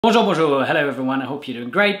Bonjour, bonjour, hello everyone, I hope you're doing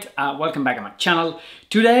great. Welcome back on my channel.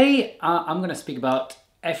 Today I'm going to speak about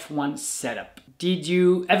F1 setup. Did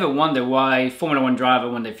you ever wonder why Formula 1 driver,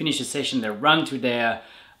 when they finish a session, they run to their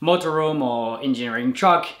motorhome or engineering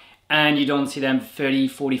truck and you don't see them 30,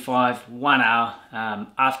 45, 1 hour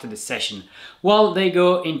after the session? Well, they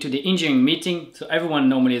go into the engineering meeting, so everyone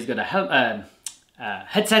normally has got a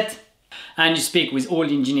headset, and you speak with all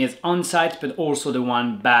the engineers on site, but also the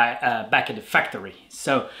one back at the factory.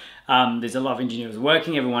 So there's a lot of engineers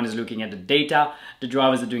working, everyone is looking at the data, the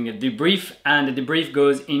drivers are doing a debrief, and the debrief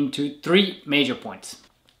goes into 3 major points.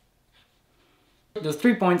 Those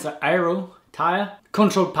 3 points are aero, tire,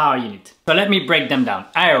 control power unit. So let me break them down.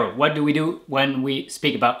 Aero, what do we do when we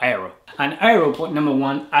speak about aero? And aero, point number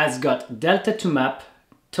 1, has got delta to map,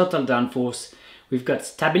 total downforce, we've got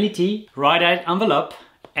stability, ride-height envelope,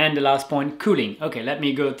 and the last point, cooling. Okay, let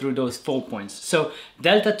me go through those 4 points. So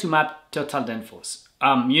delta to map, total downforce.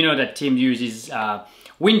 You know that team uses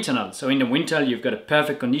wind tunnel. So in the wind tunnel, you've got a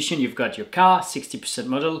perfect condition. You've got your car, 60%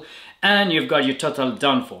 model, and you've got your total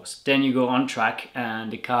downforce. Then you go on track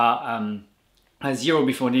and the car has 0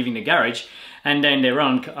 before leaving the garage, and then they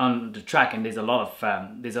run on the track, and there's a lot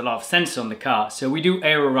of sensor on the car. So we do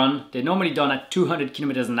aero run. They're normally done at 200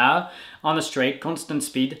 kilometers an hour on a straight, constant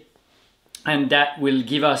speed. And that will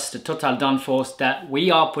give us the total downforce that we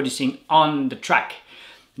are producing on the track.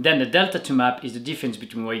 Then the delta to map is the difference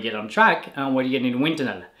between what you get on track and what you get in the wind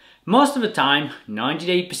tunnel. Most of the time,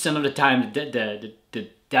 98% of the time, the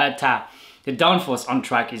downforce on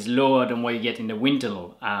track is lower than what you get in the wind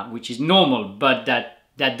tunnel, which is normal. But that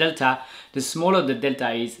delta, the smaller the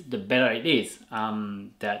delta is, the better it is.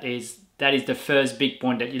 That is the first big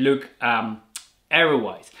point that you look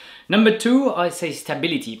aero-wise. Number 2, I say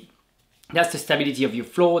stability. That's the stability of your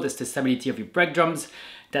floor, that's the stability of your brake drums,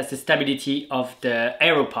 that's the stability of the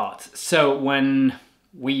aero part. So when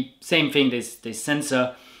same thing, there's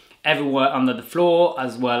sensor everywhere under the floor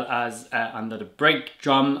as well as under the brake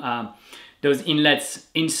drum. Those inlets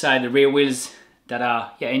inside the rear wheels that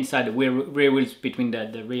are inside the rear wheels, between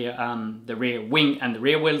the rear wing and the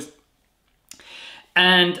rear wheels.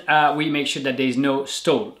 And we make sure that there's no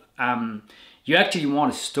stall. You actually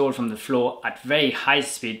want to stall from the floor at very high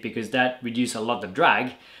speed because that reduces a lot of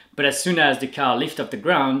drag. But as soon as the car lifts off the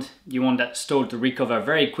ground, you want that stall to recover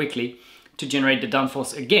very quickly to generate the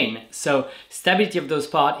downforce again. So stability of those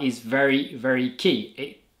parts is very, very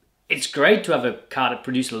key. It's great to have a car that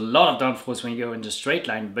produces a lot of downforce when you go in the straight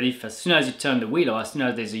line, but if as soon as you turn the wheel or as soon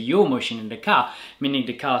as there's a yaw motion in the car, meaning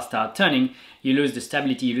the car starts turning, you lose the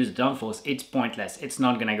stability, you lose the downforce, it's pointless. It's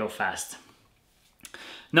not gonna go fast.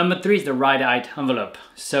 Number 3 is the ride height envelope.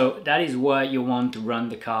 So that is where you want to run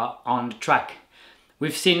the car on the track.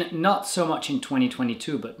 We've seen not so much in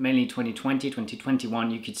 2022, but mainly 2020, 2021,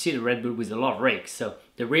 you could see the Red Bull with a lot of rakes. So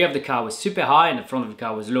the rear of the car was super high and the front of the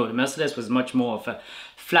car was low. The Mercedes was much more of a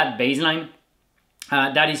flat baseline.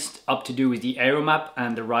 That is up to do with the aero map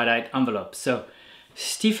and the ride height envelope. So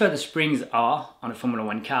stiffer the springs are on a Formula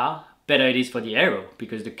 1 car, better it is for the aero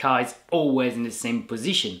because the car is always in the same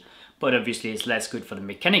position. But obviously it's less good for the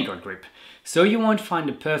mechanical grip. So you want to find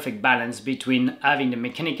the perfect balance between having the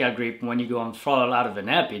mechanical grip when you go on throttle out of an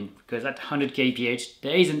hairpin, because at 100 kph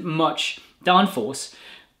there isn't much downforce,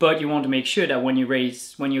 but you want to make sure that when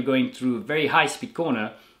you're going through a very high speed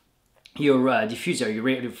corner, your diffuser, your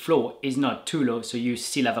rate of flow is not too low, so you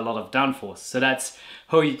still have a lot of downforce. So that's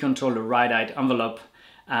how you control the ride height envelope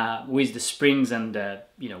with the springs and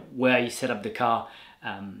where you set up the car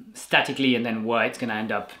statically and then where it's going to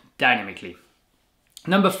end up dynamically.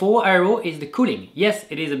 Number 4, aero, is the cooling. Yes,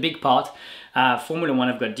 it is a big part. Formula 1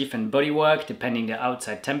 have got different bodywork depending the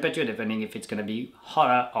outside temperature, depending if it's going to be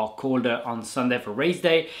hotter or colder on Sunday for race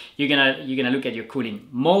day. You're gonna look at your cooling.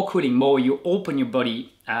 More you open your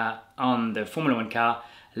body on the Formula 1 car,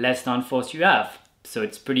 less downforce you have. So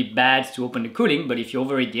it's pretty bad to open the cooling, but if you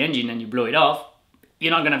overheat the engine and you blow it off,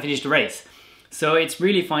 you're not gonna finish the race. So it's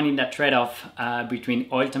really finding that trade-off between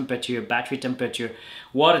oil temperature, battery temperature,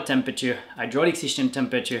 water temperature, hydraulic system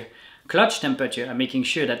temperature, clutch temperature, and making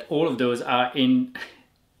sure that all of those are in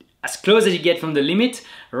as close as you get from the limit,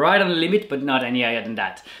 right on the limit, but not any higher than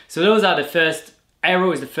that. So those are the first,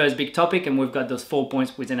 aero is the first big topic, and we've got those 4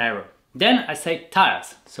 points within aero. Then I say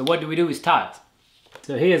tires. So what do we do with tires?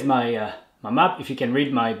 So here's my map, if you can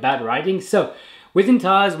read my bad writing. So within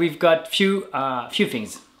tires, we've got few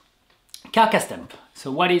things. Carcass temp. So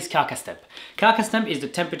what is carcass temp? Carcass temp is the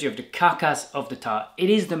temperature of the carcass of the tire. It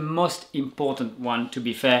is the most important one, to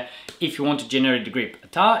be fair, if you want to generate the grip. A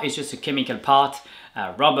tire is just a chemical part,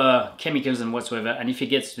 rubber, chemicals and whatsoever, and if it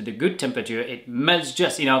gets to the good temperature, it melts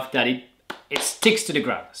just enough that it it sticks to the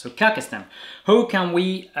ground. So carcass temp. How can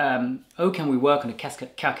we work on a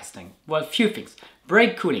carcass temp? Well, a few things.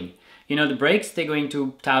 Brake cooling. You know, the brakes, they're going to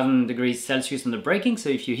 1000 degrees Celsius on the braking. So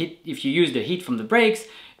if you use the heat from the brakes,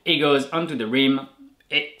 it goes onto the rim.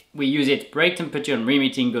 We use it. Brake temperature and rim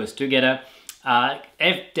heating goes together.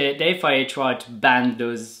 If the FIA tried to ban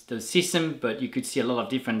those systems, but you could see a lot of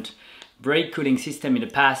different brake cooling system in the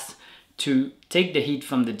past to take the heat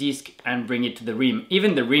from the disc and bring it to the rim.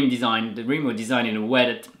 Even the rim were designed in a way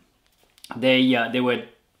that they were,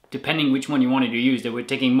 depending which one you wanted to use, they were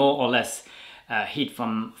taking more or less heat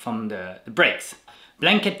from the brakes.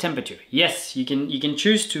 Blanket temperature. Yes, you can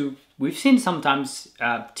choose to. We've seen sometimes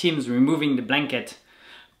teams removing the blanket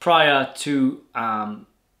prior to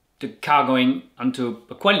the car going onto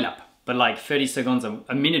a quali lap, but like 30 seconds,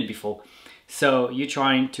 a minute before. So you're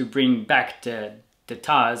trying to bring back the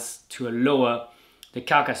tires to the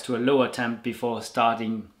carcass to a lower temp before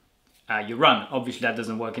starting your run. Obviously that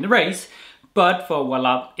doesn't work in the race, but for one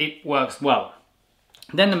lap it works well.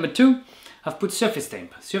 Then number 2, I've put surface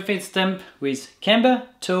temp. Surface temp with camber,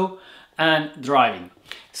 tow, and driving.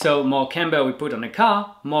 So more camber we put on the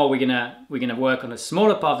car, more we're gonna work on a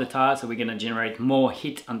smaller part of the tire, so we're gonna generate more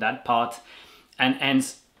heat on that part, and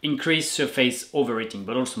hence increase surface overheating.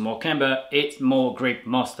 But also more camber, it's more grip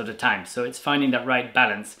most of the time. So it's finding that right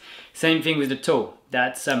balance. Same thing with the tow.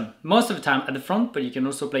 That's most of the time at the front, but you can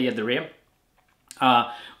also play at the rear.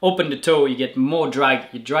 Open the toe, you get more drag.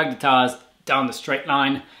 You drag the tires down the straight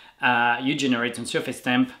line. You generate some surface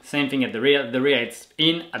temp. Same thing at the rear. The rear it's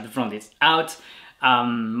in, at the front it's out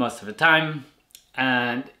most of the time.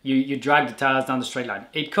 And you drag the tires down the straight line.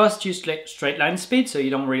 It costs you straight line speed, so you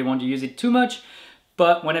don't really want to use it too much.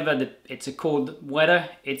 But whenever it's a cold weather,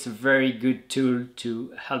 it's a very good tool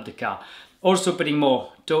to help the car. Also putting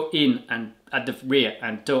more toe in and at the rear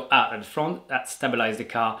and toe out at the front, that stabilizes the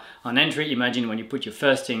car on entry. Imagine when you put your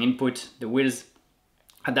first steering input, the wheels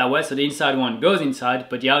are that way, so the inside one goes inside,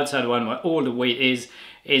 but the outside one where all the weight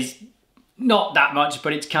is not that much,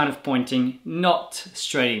 but it's kind of pointing not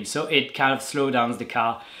straight in. So it kind of slows down the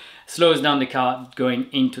car going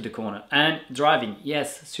into the corner. And driving,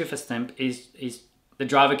 yes, surface temp is the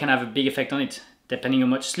driver can have a big effect on it, depending on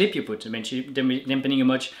how much slip you put, depending on how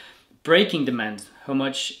much braking demands, how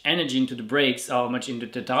much energy into the brakes, or how much into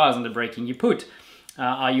the tires and the braking you put.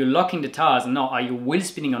 Are you locking the tires or not? Are you wheel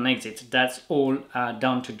spinning on exit? That's all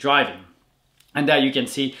down to driving. And there you can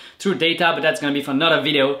see through data, but that's going to be for another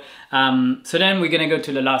video. So then we're going to go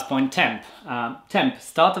to the last point, temp. Temp,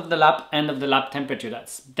 start of the lap, end of the lap temperature.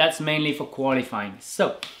 That's mainly for qualifying.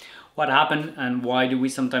 So what happened and why do we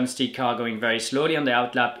sometimes see car going very slowly on the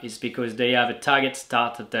out lap is because they have a target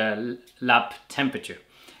start at the lap temperature.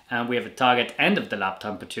 And we have a target end of the lap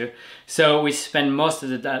temperature. So we spend most of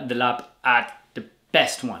the lap at the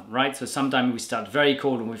best one, right? So sometimes we start very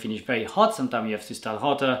cold and we finish very hot. Sometimes you have to start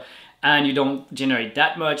hotter and you don't generate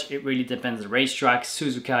that much. It really depends on the racetrack.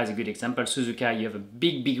 Suzuka is a good example. Suzuka, you have a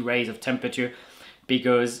big raise of temperature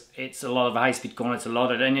because it's a lot of high-speed corner. It's a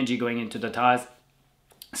lot of energy going into the tires.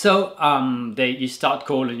 So you start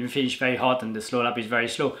cold and you finish very hot and the slow lap is very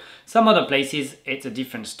slow. Some other places it's a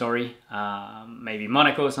different story. Maybe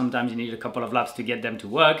Monaco, sometimes you need a couple of laps to get them to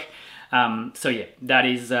work. So yeah,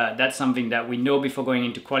 that's something that we know before going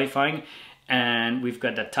into qualifying, and we've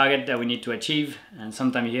got that target that we need to achieve. And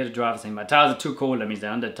sometimes you hear the driver saying, my tires are too cold, that means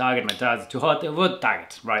they're under target, my tires are too hot, avoid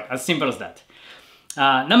target, right? As simple as that.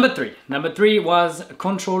 Number three was a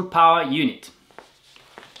control power unit.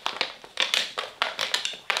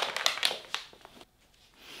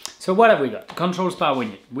 So what have we got? Controls power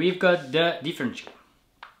unit. We've got the differential.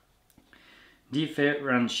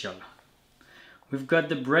 We've got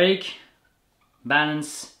the brake,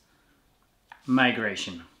 balance,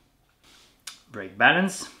 migration. Brake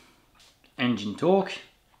balance, engine torque,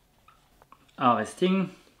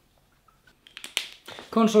 harvesting.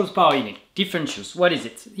 Controls power unit, differentials, what is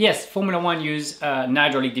it? Yes, Formula 1 use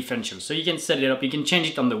hydraulic differentials, so you can set it up, you can change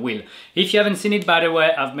it on the wheel. If you haven't seen it, by the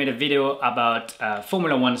way, I've made a video about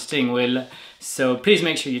Formula 1 steering wheel, so please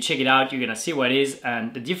make sure you check it out, you're gonna see what it is,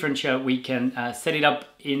 and the differential, we can set it up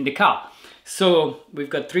in the car. So we've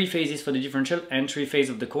got 3 phases for the differential, entry phase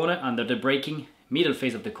of the corner, under the braking, middle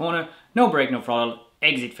phase of the corner, no brake, no throttle,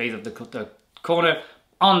 exit phase of the corner,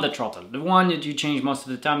 on the throttle. The one that you change most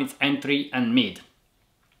of the time is entry and mid.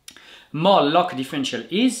 More lock differential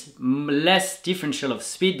is, less differential of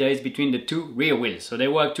speed there is between the 2 rear wheels, so they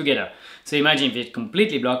work together. So imagine if it's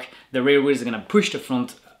completely blocked, the rear wheels are going to push the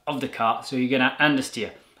front of the car, so you're going to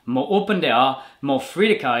understeer. more open they are, more free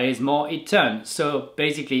the car is, more it turns. So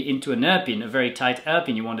basically into an hairpin, a very tight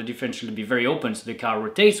hairpin, you want the differential to be very open so the car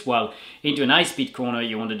rotates well. Into an high-speed corner,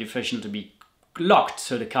 you want the differential to be locked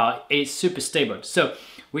so the car is super stable. So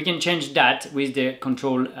we can change that with the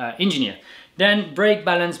control engineer. Then brake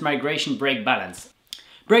balance, migration, brake balance.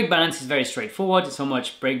 Brake balance is very straightforward. It's how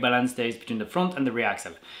much brake balance there is between the front and the rear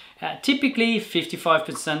axle. Typically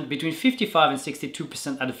 55%, between 55 and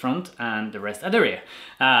 62% at the front and the rest at the rear.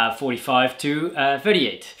 45 to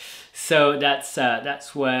 38. So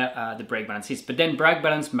that's where the brake balance is. But then brake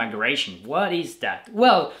balance migration, what is that?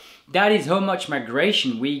 Well, that is how much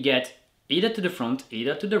migration we get either to the front,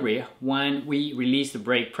 either to the rear when we release the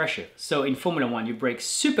brake pressure. So in Formula 1, you brake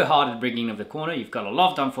super hard at the beginning of the corner, you've got a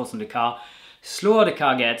lot of downforce on the car. Slower the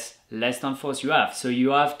car gets, less downforce you have. So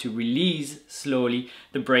you have to release slowly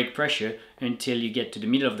the brake pressure until you get to the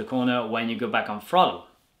middle of the corner when you go back on throttle.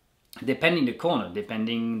 Depending the corner,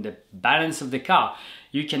 depending the balance of the car,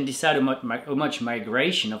 you can decide how much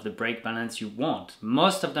migration of the brake balance you want.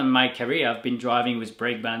 Most of them in my career I've been driving with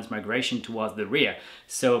brake balance migration towards the rear.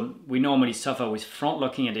 So we normally suffer with front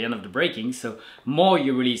locking at the end of the braking. So more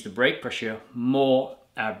you release the brake pressure, more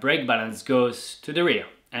brake balance goes to the rear.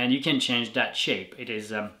 And you can change that shape. It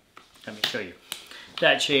is, let me show you.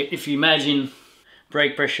 That shape, if you imagine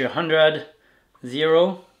brake pressure 100,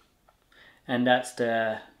 0, and that's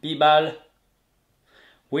the B-ball.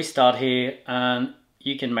 We start here and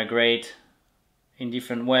you can migrate in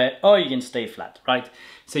different way, or you can stay flat, right?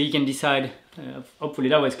 So you can decide, hopefully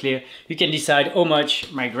that was clear, you can decide how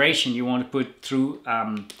much migration you want to put through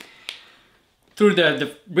through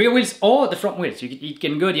the rear wheels or the front wheels. It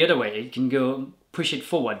can go the other way, it can go push it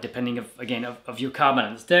forward depending of your car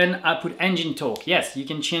balance. Then I put engine torque. Yes, you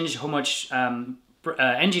can change how much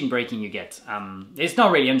engine braking you get. It's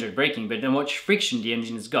not really engine braking, but how much friction the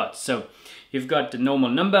engine has got. So you've got the normal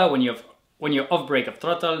number when you're off brake of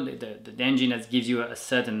throttle, the engine gives you a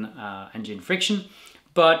certain engine friction.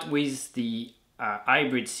 But with the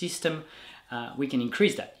hybrid system, we can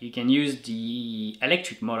increase that. You can use the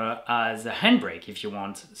electric motor as a handbrake if you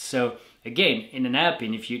want. So again, in an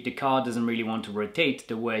hairpin, if the car doesn't really want to rotate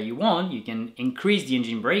the way you want, you can increase the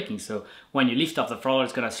engine braking. So when you lift off the throttle,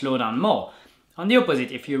 it's going to slow down more. On the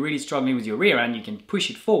opposite, if you're really struggling with your rear end, you can push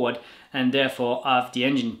it forward and therefore have the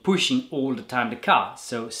engine pushing all the time the car,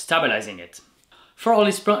 so stabilizing it. Throttle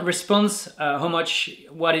response,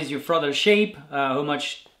 what is your throttle shape, how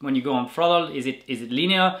much when you go on throttle, is it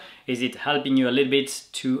linear, is it helping you a little bit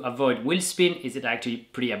to avoid wheel spin, is it actually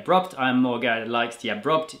pretty abrupt? I'm more a guy that likes the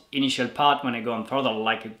abrupt initial part when I go on throttle, I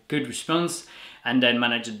like a good response and then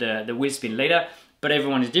manage the wheel spin later, but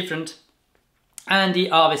everyone is different. And the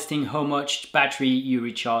harvesting, how much battery you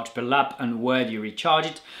recharge per lap and where do you recharge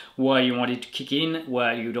it, where you want it to kick in,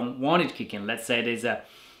 where you don't want it to kick in. Let's say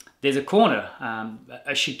there's a corner,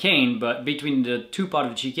 a chicane, but between the two parts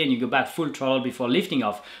of the chicane you go back full throttle before lifting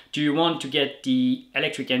off. Do you want to get the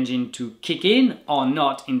electric engine to kick in or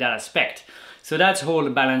not in that aspect? So that's all the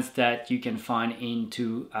balance that you can find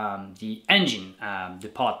into the engine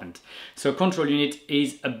department. So control unit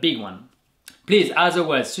is a big one. Please, as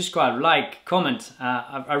always, subscribe, like, comment.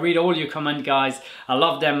 I read all your comments, guys. I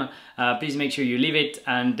love them. Please make sure you leave it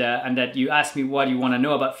and that you ask me what you want to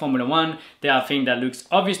know about Formula 1. There are things that looks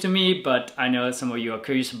obvious to me, but I know some of you are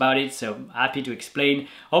curious about it, so happy to explain.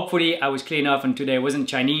 Hopefully, I was clear enough and today wasn't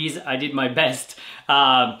Chinese. I did my best.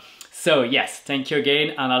 So yes, thank you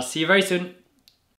again, and I'll see you very soon.